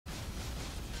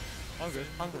I'm good.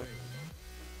 I'm good.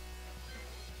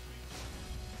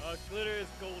 Glitter is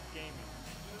gold gaming.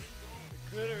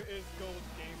 Glitter is gold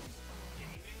gaming.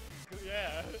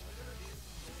 Yeah.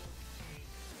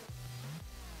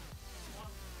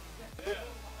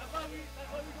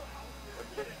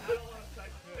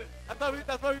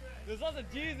 That's why we. There's lots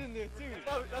of G's in there too.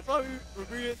 That's why we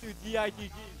read it through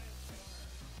GiG.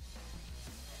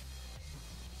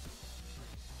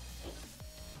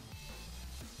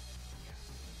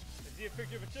 See a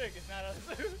picture of a chick, it's not us.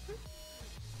 I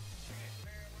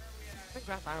think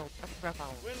grand final. I think grand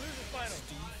final. Win, lose is final.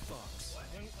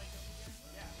 Win.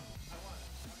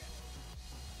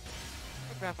 I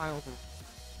think grand final too.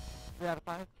 3 out of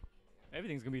 5.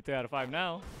 Everything's gonna be 3 out of 5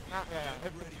 now. Yeah,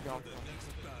 everything's going.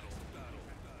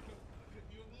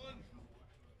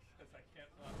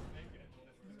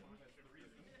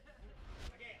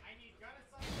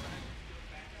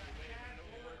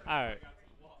 Alright.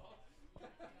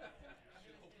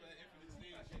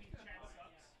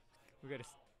 We gotta.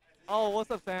 Oh, what's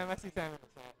up, Sam? I see Sam in the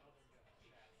chat.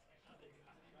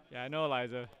 Yeah, I know,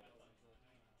 Eliza.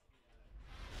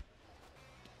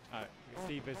 Alright,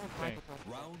 Steve versus Feng.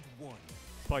 Round 1.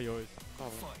 It's all yours.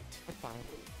 It's fine.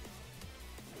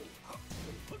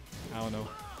 I don't know.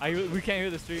 We can't hear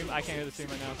the stream. I can't hear the stream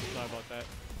right now, so sorry about that.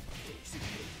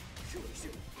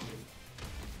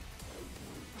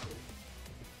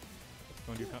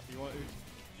 You want to?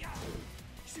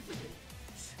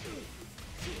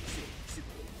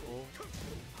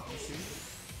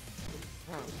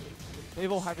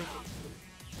 They've all having.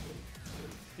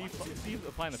 Steve's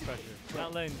applying the pressure.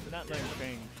 Not letting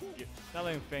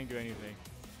Feng do anything.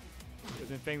 Because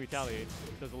then Feng retaliates.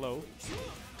 Does a low.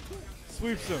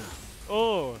 Sweeps him.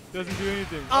 Oh, doesn't do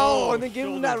anything. Oh, and then give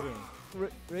him that him.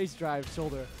 race drive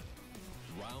shoulder.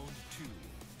 Round 2.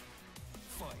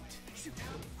 Fight.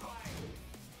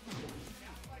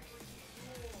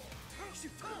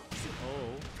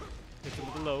 Oh, hits him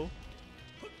with a low.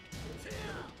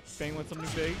 Feng wants something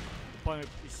big.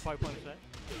 He's probably punish that.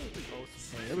 Oh,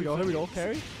 Here we go.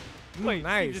 Carry. Wait,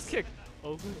 nice. He just kicked.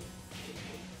 Oh.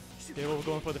 They were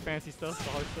going for the fancy stuff,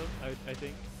 the hard stuff, I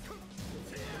think.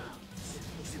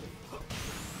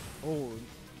 Oh.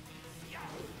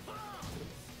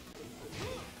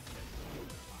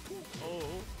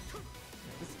 Oh.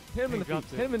 Hit him in the dropped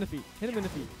feet. it. Hit him in the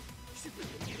feet.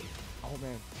 Oh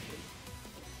man.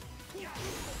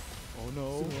 Oh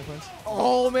no.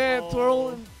 Oh man, Oh. twirl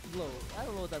and blow. I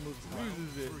don't know what that move is.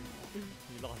 Loses it.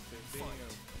 He lost it. Damn.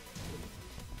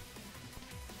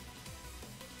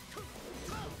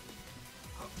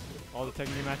 All the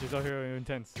Tekken matches out here are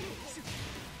intense.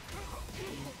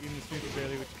 Even the streams are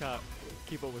barely which can't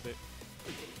keep up with it.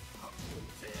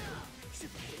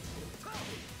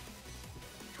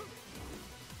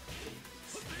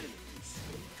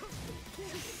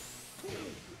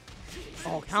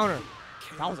 Oh, counter.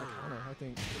 That was a counter, I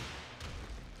think.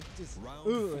 Just,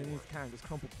 ooh, and he's kind of just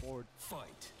crumpled forward.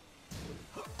 Fight.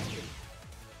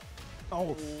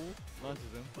 Oh.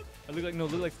 Launches him. It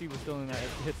looked like Steve was still in that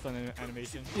hit stun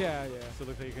animation. Yeah. So it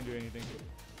looks like he can do anything.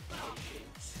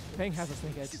 Feng has a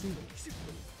snake edge too.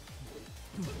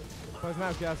 But it's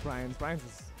not as good as Brian's. Brian's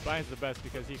the best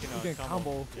because he can,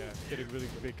 combo. Yeah, get a really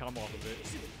big combo off of it.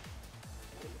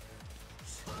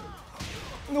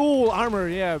 Ooh, armor,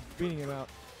 yeah, beating him out.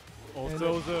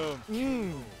 Also,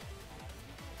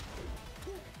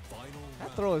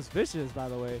 that throw is vicious, by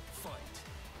the way. Fight.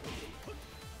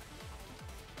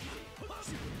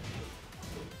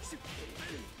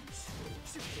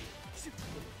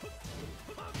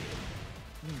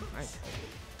 Nice.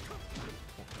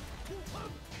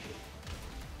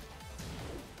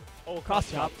 oh,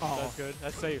 cross chop. Oh. That's good.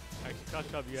 That's safe. Actually, cross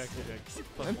chop you actually get +1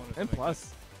 or And something.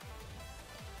 plus.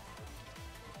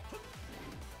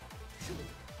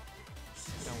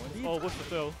 Oh, what's the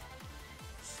throw?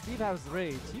 Steve has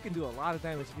rage. He can do a lot of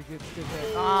damage if he gets good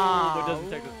hit. But doesn't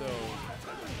take the throw.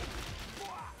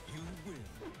 You win.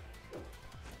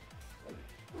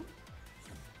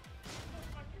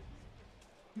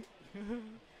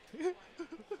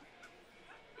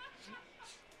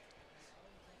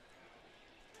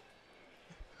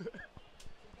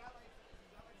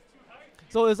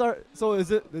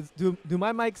 Do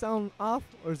my mic sound off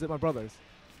or is it my brother's?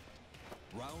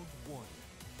 Round 1.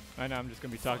 Right now I'm just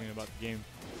gonna be talking about the game.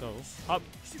 So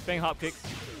Feng hop kicks,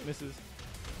 misses.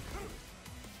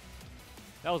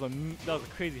 That was a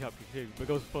crazy hop kick, but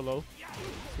goes full low,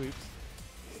 sweeps.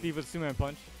 Steve with a Superman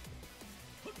punch.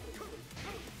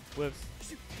 Whips.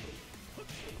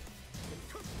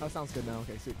 That sounds good now.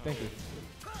 Okay, sweet. Thank you.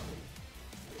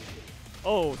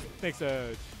 Oh, Snake's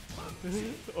edge.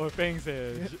 Or Feng's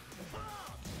edge.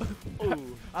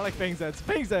 Ooh. I like Feng's edge.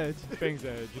 Feng's edge. Feng's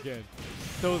edge again.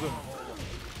 Throws him.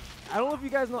 I don't know if you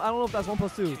guys know. I don't know if that's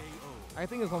 1+2. I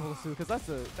think it's 1+2 because that's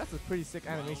a pretty sick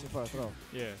animation for a throw.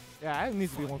 Yeah. Yeah, it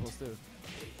needs to be 1+2.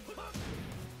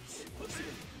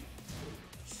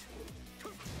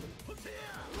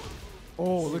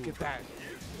 Oh, look at that.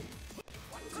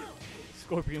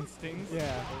 Scorpion stings.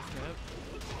 Yeah. Oh,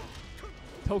 snap.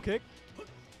 Toe kick.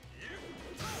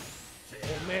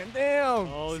 Oh man, damn.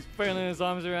 Oh, he's flailing his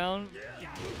arms around.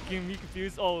 Getting me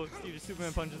confused. Oh, Steve just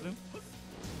Superman punches him.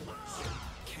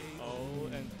 Oh,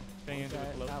 and Feng into the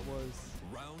flow. That was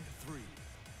Round 3.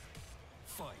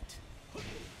 Fight. oh,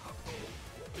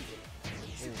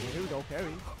 here we go,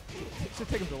 parry. Should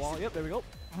take him to the wall. Yep, there we go.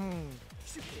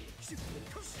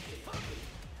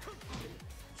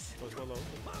 Goes for low.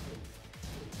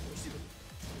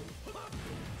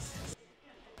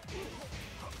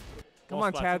 Come Ball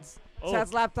on, splats him. Chad's. Oh.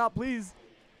 Chad's laptop, please.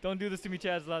 Don't do this to me,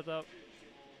 Chad's laptop.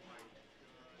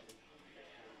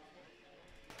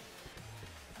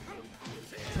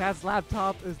 Chad's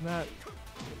laptop is not.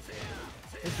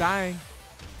 It's dying.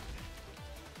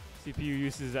 CPU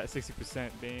usage is at 60%.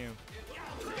 Bam.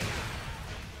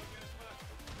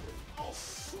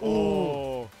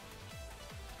 Oh.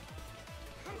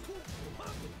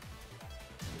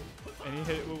 Any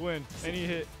hit will win. Any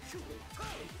hit.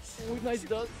 Oh, nice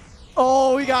duck.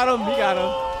 Oh, we got him. We got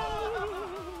him.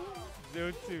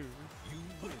 0-2. You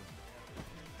win.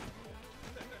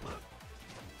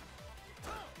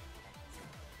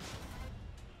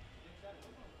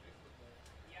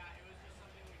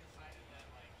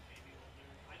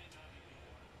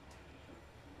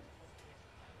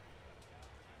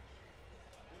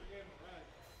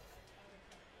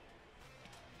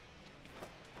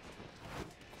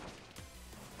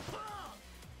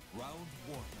 Round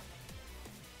 1.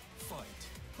 Fight.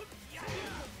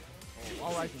 Oh,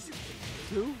 all right.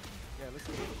 2? Yeah, let's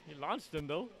do it. He launched him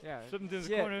though. Yeah. Slipped into his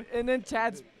Yeah, corner. and then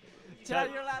Chad,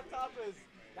 Chad- your laptop is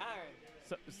dying.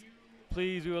 So,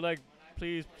 please, we would like,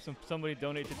 please, somebody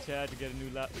donate to Chad to get a new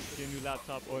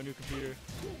laptop or a new computer.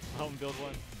 Help him build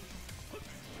one.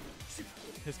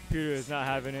 His computer is not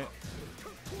having it.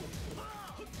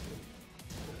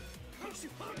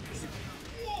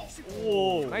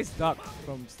 Whoa! Nice duck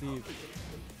from Steve.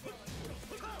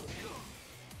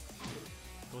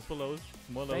 Goes for lows.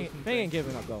 More lows. Feng from Feng ain't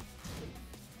giving up though.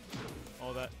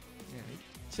 All that. Yeah.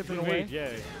 Chipping Good away. rage, yeah.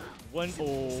 One.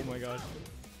 Oh my god.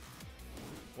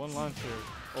 One launcher.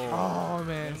 Oh. Oh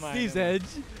man, Never mind, Steve's never edge.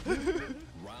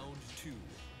 Round 2.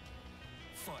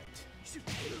 Fight.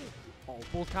 Oh,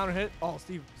 full counter hit. Oh,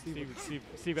 Steve.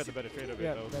 Steve got the better trade of it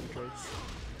Yeah, though. better trade.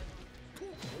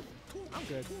 I'm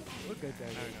good. We're good,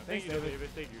 David. I don't know. Thanks, Thank you, David. David.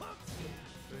 Thank you.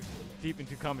 Deep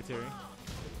into commentary.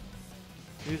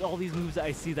 There's all these moves that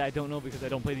I see that I don't know because I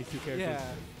don't play these two characters. Yeah.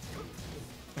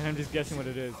 And I'm just guessing what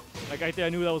it is. Like right there, I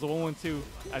knew that was a 1-1-2.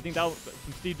 I think that was,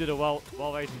 Steve did a wall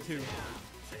rising too.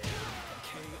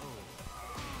 KO.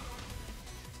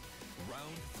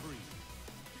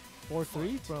 Round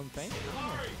 3. 4-3 from Feng.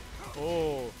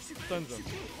 Oh, stuns him.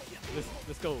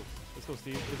 Let's go. Let's go,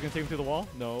 Steve. Is he gonna take him to the wall?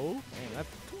 No. Man, that's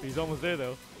He's almost there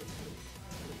though.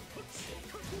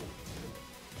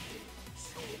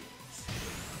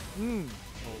 Oh,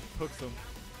 hooks him.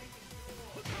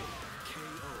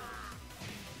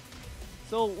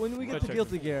 So when we get Good to check.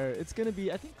 Guilty Gear, it's gonna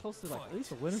be I think close to like at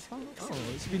least a winner's final. I don't know.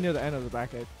 It should be near the end of the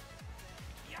bracket.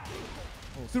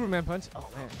 Oh, Superman punch. Oh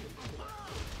man.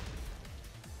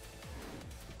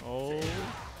 Oh.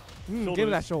 Give him Shoulders.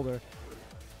 that shoulder.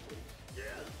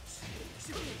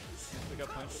 I got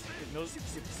punched. His nose,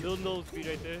 little nose beat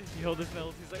right there. He held his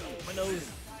nose. He's like, oh, my nose.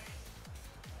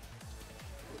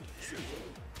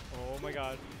 Oh my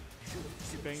god.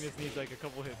 Feng just needs like a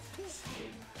couple hits.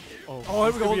 Oh, Oh,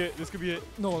 here this we could go. be it. This could be it.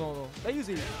 No. That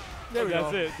usually. There we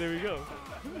That's go. it. There we go.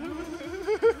 Final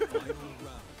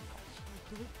round.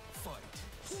 Fight.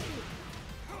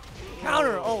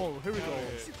 Counter. Oh, here we go. Oh,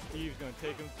 yeah. Steve's gonna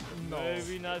take him. No.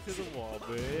 Maybe not to the wall,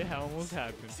 but it almost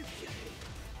happened.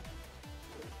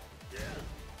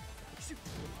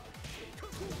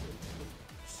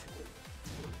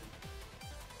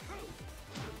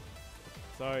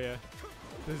 Sorry, yeah.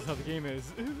 This is how the game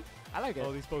is. I like it.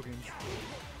 All these pokings.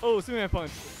 Oh, Superman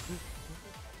punch.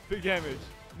 Big damage.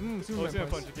 Superman Superman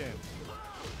punch. punch again.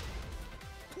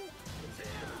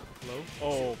 Low.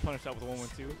 Oh, punish that with a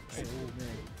 1-1-2. Oh Nice. man.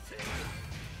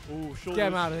 Ooh, shoulders. Get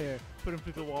him out of here. Put him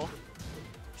through the wall.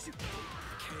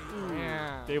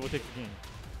 Yeah. Dave will take the game.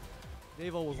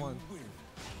 Dave-O was one. Win.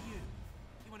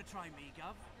 You want to try me,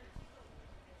 Gov?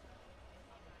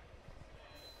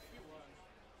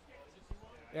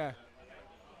 Yeah.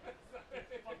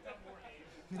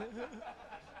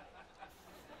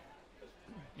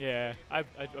 Yeah, I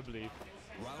believe.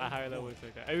 At higher level, it's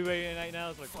like that. Everybody right now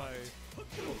is like probably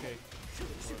okay.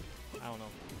 Or, I don't know.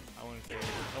 I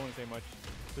wouldn't say much.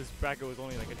 This bracket was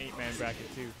only like an 8-man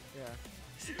bracket too. Yeah.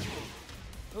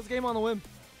 It was a game on the whim.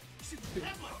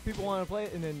 People wanted to play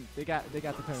it, and then they got the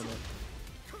tournament.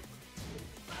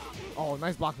 Oh,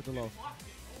 nice block with the low.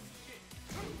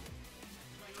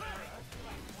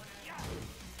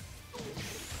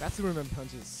 That Superman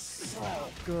punch is so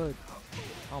good.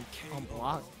 I'm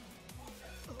blocked.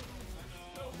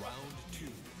 Round 2.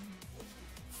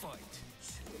 Fight.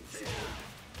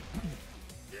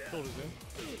 Shoulders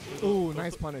in. Ooh,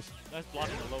 nice punish. Nice block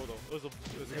on the low though. It was a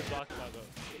good block by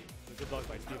a good block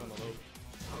by Steve on the low.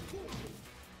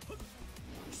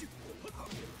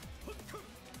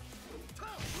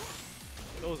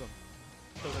 Throws him.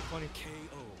 So like 20.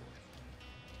 KO.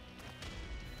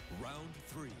 Round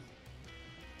 3.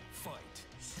 Fight.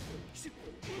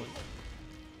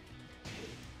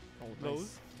 Oh,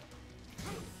 Nose.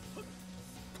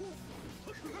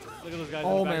 Look at those guys.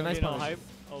 Oh, in the back man, nice being all punish. hype.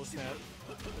 Oh snap.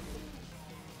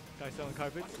 Guy selling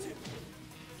carpets.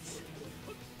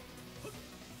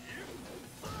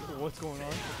 Oh, what's going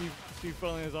on? Steve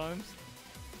furling his arms.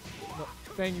 No,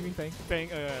 Feng, you mean Feng? Feng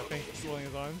swirling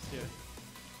his arms.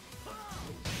 Yeah.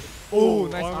 Oh,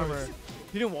 nice armor.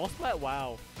 He didn't wall splat?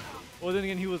 Wow. Well, then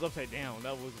again, he was upside down.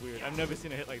 That was weird. I've never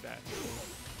seen a hit like that.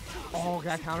 Oh,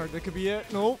 got countered. That could be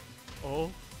it. Nope.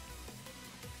 Oh.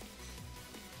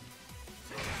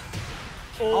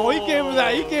 Oh, he gave him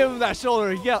that. He gave him that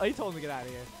shoulder. He told him to get out of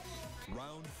here.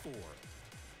 Round 4.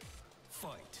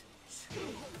 Fight.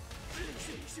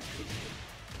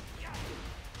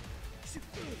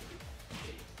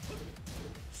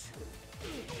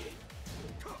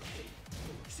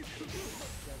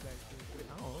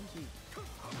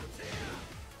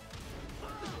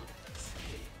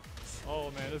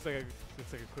 Oh man, looks like a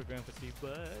quick round for Steve,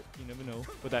 but you never know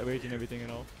with that rage and everything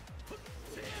and all.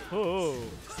 Oh.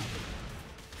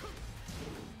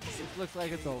 Looks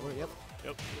like it's over. Yep.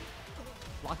 Yep.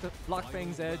 Block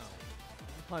Feng's edge.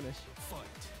 Punish. Fight.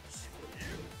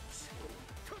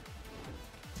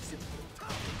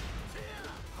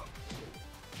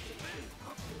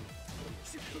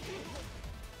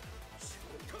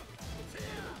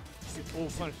 Oh,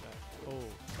 punish that. Oh.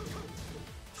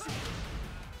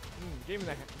 Gave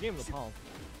him the palm.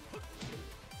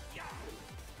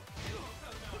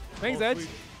 Feng's Oh, edge. sweet.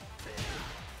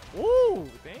 Ooh,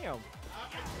 damn.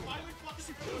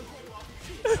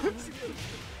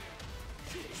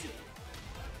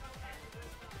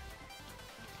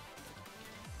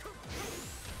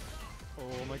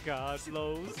 Oh my God,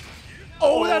 lows.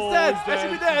 Oh, that's dead. He's That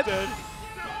should be he's dead. dead.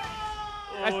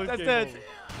 Oh, That's game dead. over.